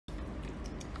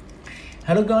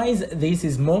Hello guys, this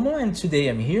is Momo and today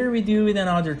I'm here with you with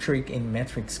another trick in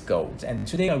MatrixGold, and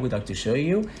today I would like to show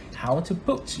you how to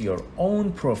put your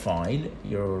own profile,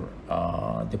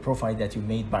 the profile that you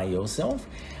made by yourself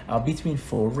between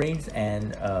 4Rails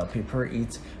and prepare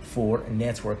it for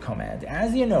network command.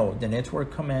 As you know, the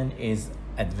network command is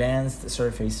advanced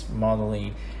surface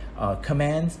modeling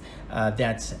commands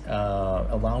that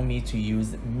allow me to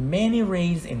use many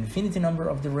rails, infinity number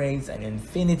of the rails and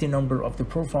infinity number of the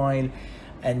profile,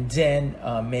 and then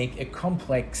make a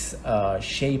complex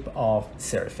shape of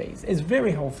surface. It's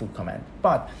very helpful command,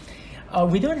 but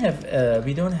we don't have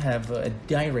a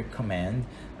direct command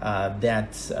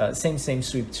that same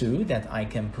sweep 2 that I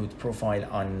can put profile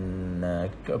on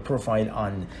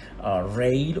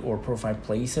rail or profile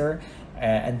placer,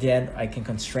 and then I can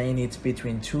constrain it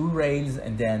between 2 rails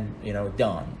and then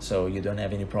done. So you don't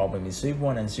have any problem with sweep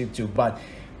 1 and sweep 2, but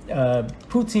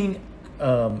putting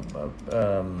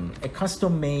a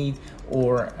custom made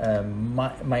or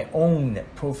my own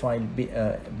profile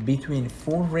between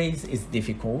 4 rails is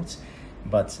difficult.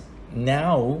 But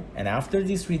now and after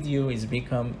this video, it's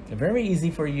become very easy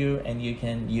for you, and you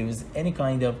can use any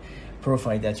kind of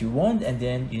profile that you want, and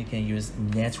then you can use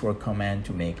network command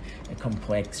to make a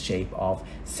complex shape of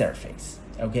surface.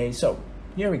 Okay, so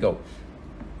here we go.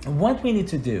 What we need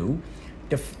to do,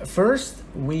 first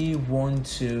we want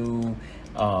to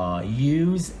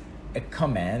use a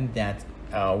command that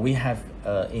we have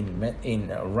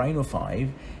in Rhino 5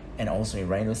 and also in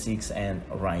Rhino 6 and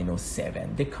Rhino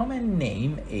 7. The command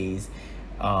name is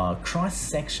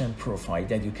cross-section profile,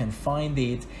 that you can find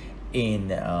it in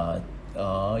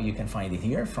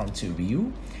here from to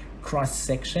view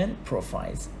cross-section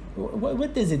profiles.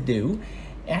 What does it do?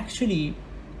 Actually,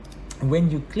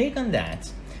 when you click on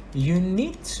that, you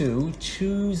need to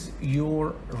choose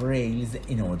your rails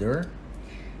in order,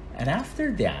 and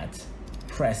after that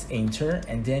press enter,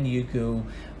 and then you go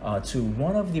to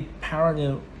one of the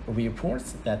parallel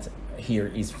reports that here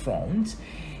is front,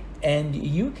 and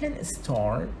you can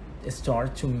start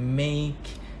to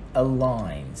make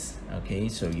lines. Okay,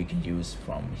 so you can use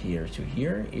from here to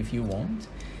here if you want,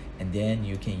 and then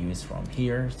you can use from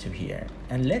here to here,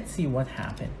 and let's see what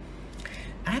happened.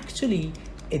 Actually,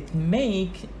 it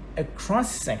make a cross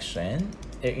section,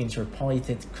 an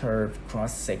interpolated curve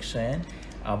cross section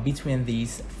between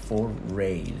these 4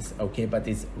 rails. Okay, but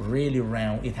it's really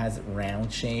round, it has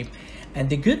round shape, and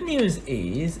the good news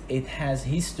is it has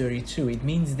history too. It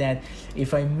means that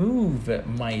if I move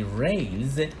my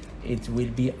rails, it will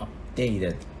be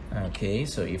updated. Okay,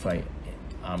 so if I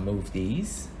move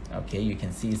these, okay, you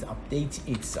can see it's update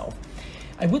itself.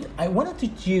 I wanted to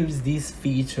use this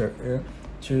feature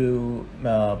to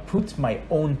put my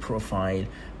own profile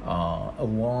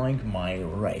along my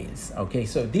rails. Okay,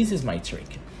 so this is my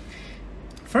trick.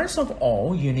 First of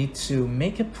all, you need to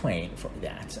make a plane for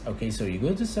that. Okay, so you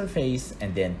go to surface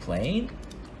and then plane,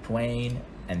 plane,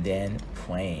 and then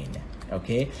plane.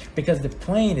 Okay, because the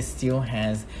plane still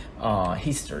has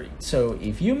history. So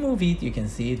if you move it, you can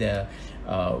see the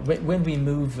when we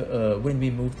move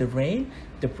the rail,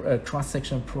 the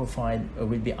cross-section profile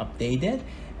will be updated,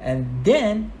 and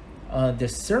then the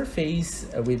surface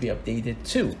will be updated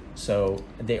too. So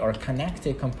they are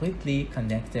connected, completely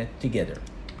connected together.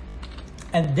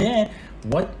 And then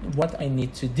what I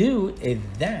need to do is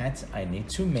that I need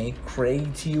to make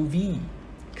create UV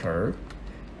curve.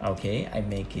 Okay, I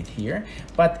make it here,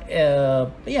 but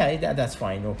yeah, that's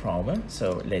fine, no problem.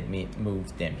 So let me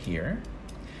move them here.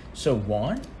 So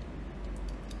 1,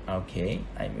 okay,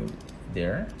 I move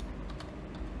there,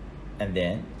 and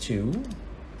then 2,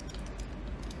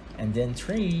 and then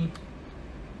 3.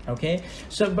 Okay,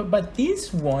 so but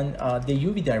this one, the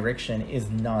UV direction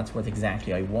is not what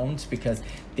exactly I want, because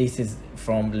this is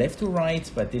from left to right,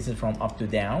 but this is from up to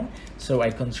down. So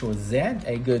I Control Z,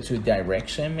 I go to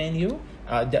direction menu,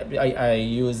 I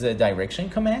use a direction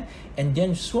command, and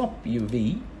then swap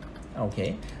UV.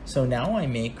 Okay, so now I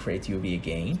make create UV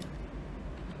again,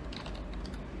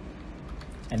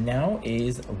 and now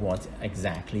is what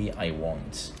exactly I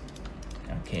want.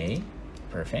 Okay,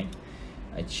 perfect.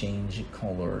 I change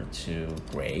color to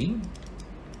gray.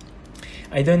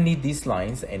 I don't need these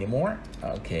lines anymore.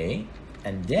 Okay,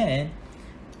 and then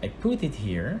I put it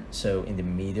here, so in the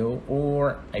middle,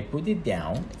 or I put it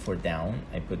down. For down,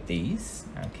 I put these.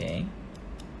 Okay,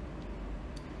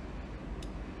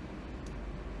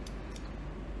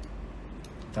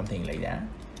 something like that.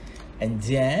 And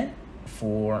then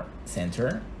for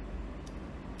center,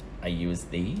 I use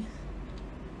these,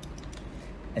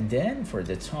 and then for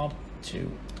the top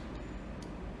 2.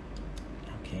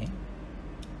 Okay,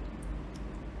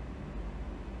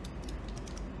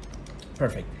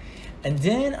 perfect. And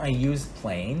then I use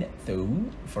plain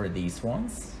through for these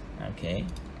ones. Okay.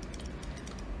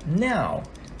 Now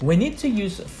we need to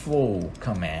use flow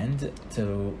command to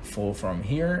flow from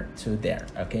here to there.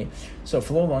 Okay, so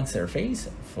flow along surface,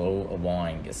 flow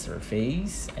along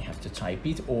surface. I have to type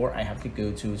it, or I have to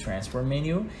go to transform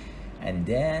menu and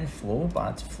then flow,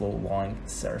 but flow along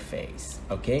surface.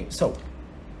 Okay, so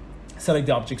select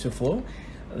the object to flow.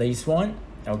 This one,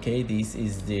 okay, this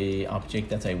is the object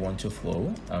that I want to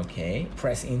flow. Okay,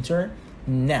 press enter.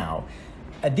 Now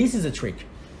this is a trick.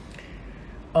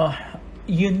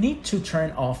 You need to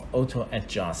turn off auto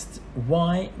adjust.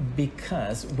 Why?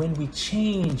 Because when we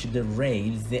change the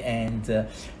rails and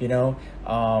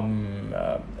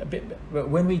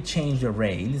when we change the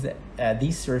rails,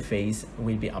 this surface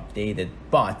will be updated,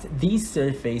 but this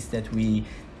surface that we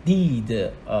did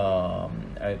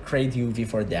create UV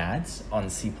for that on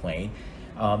C plane,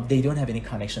 they don't have any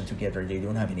connection together, they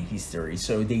don't have any history,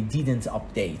 so they didn't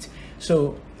update.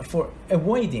 So for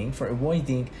avoiding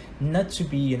not to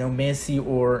be messy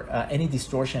or any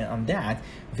distortion on that,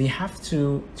 we have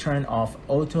to turn off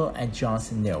auto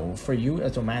adjust no. For you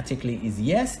automatically is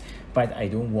yes, but I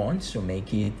don't want to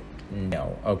make it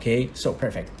no. Okay, so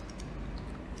perfect.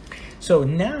 So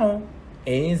now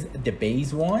is the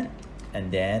base one,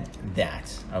 and then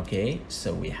that. Okay,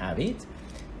 so we have it,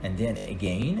 and then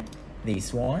again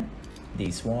this one,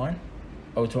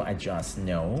 auto adjust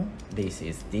no, this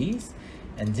is this,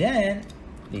 and then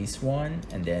this one,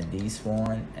 and then this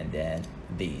one, and then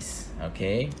this.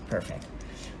 Okay, perfect.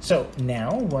 So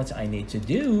now what I need to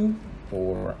do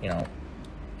for,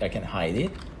 I can hide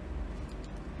it,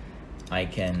 I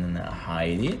can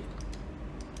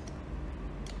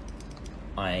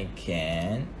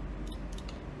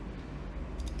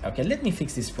okay, let me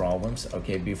fix these problems,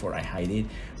 okay, before I hide it.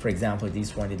 For example,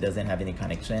 this one, it doesn't have any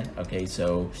connection. Okay,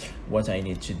 so what I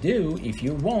need to do, if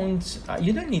you want,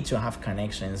 you don't need to have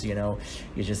connections, you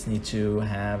just need to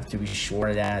have to be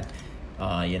sure that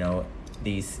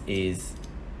this is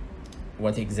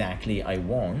what exactly I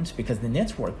want, because the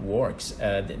network works.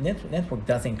 The network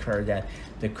doesn't care that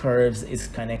the curves is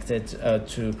connected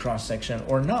to cross section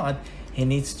or not. He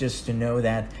needs just to know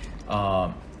that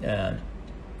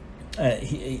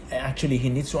he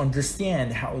needs to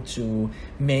understand how to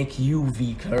make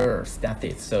UV curves. That's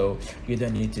it. So you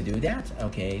don't need to do that.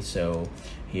 Okay, so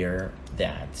here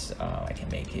that I can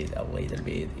make it a little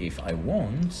bit if I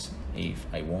want. I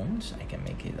can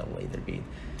make it a little bit,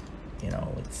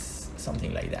 it's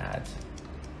something like that.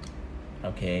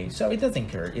 Okay, so it doesn't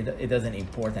care, it doesn't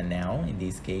important now in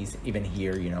this case. Even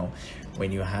here,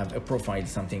 when you have a profile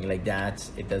something like that,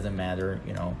 it doesn't matter.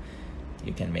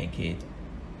 You can make it.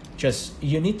 Just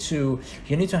you need to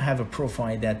have a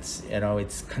profile that's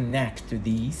it's connect to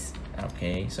these.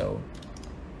 Okay, so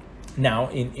now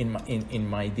in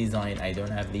my design I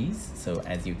don't have these, so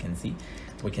as you can see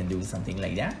we can do something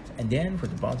like that. And then for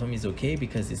the bottom is okay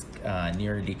because it's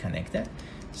nearly connected,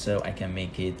 so I can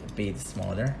make it a bit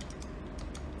smaller,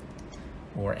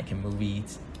 or I can move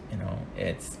it,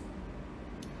 it's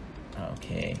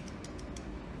okay,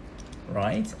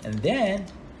 right? And then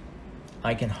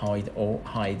I can hide all.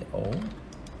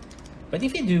 But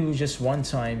if you do just one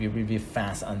time, you will be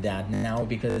fast on that. Now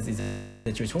because it's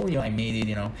a tutorial, I made it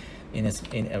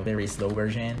in a very slow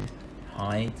version.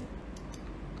 Hide,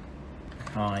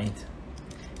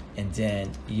 and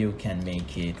then you can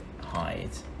make it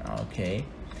hide. Okay,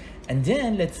 and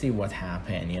then let's see what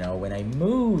happened. When I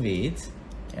move it,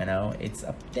 it's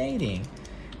updating.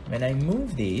 When I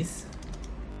move this,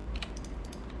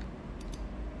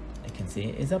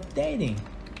 see it's updating,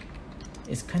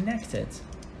 it's connected.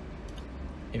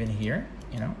 Even here,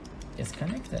 it's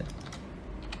connected.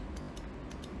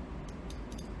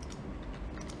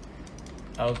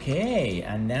 Okay,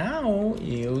 and now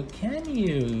you can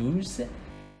use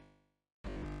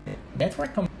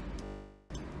network command.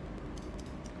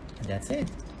 And that's it.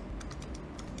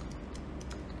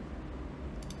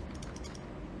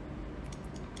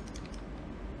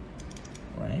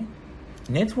 Right?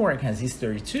 Network has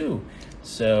history too,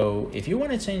 so if you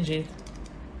want to change it,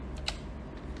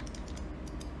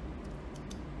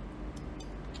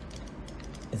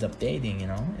 it's updating.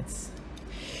 It's,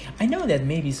 I know that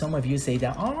maybe some of you say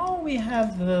that, oh, we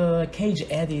have cage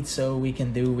edit, so we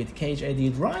can do with cage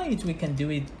edit. Right, we can do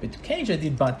it with cage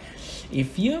edit, but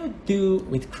if you do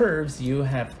with curves, you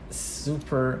have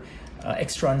super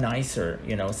extra nicer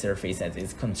surface that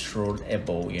is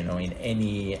controllable in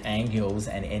any angles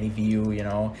and any view.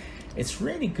 It's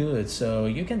really good, so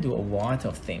you can do a lot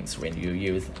of things when you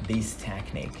use this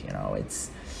technique.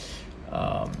 It's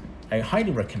I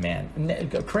highly recommend.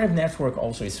 Crave network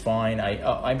also is fine.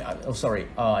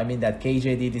 I mean that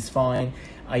KJD is fine.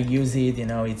 I use it, you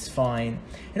know, it's fine.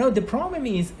 You know, the problem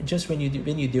is just when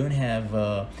you don't have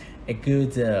a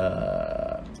good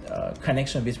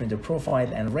connection between the profile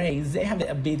and Rails, they have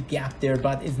a big gap there,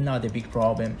 but it's not a big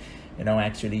problem. You know,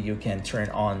 actually you can turn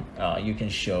on, you can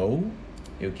show,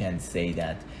 you can say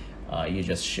that you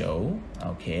just show,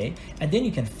 okay, and then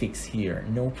you can fix here,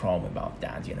 no problem about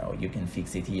that. You know, you can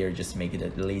fix it here, just make it a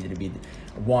little bit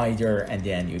wider, and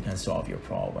then you can solve your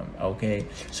problem. Okay,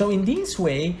 so in this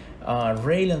way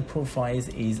Rails and profiles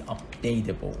is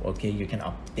updatable. Okay, you can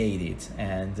update it,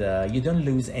 and you don't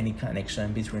lose any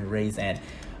connection between Rails and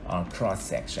cross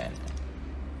section.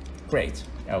 Great.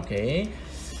 Okay,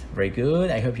 very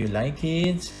good. I hope you like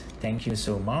it. Thank you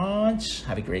so much.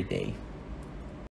 Have a great day.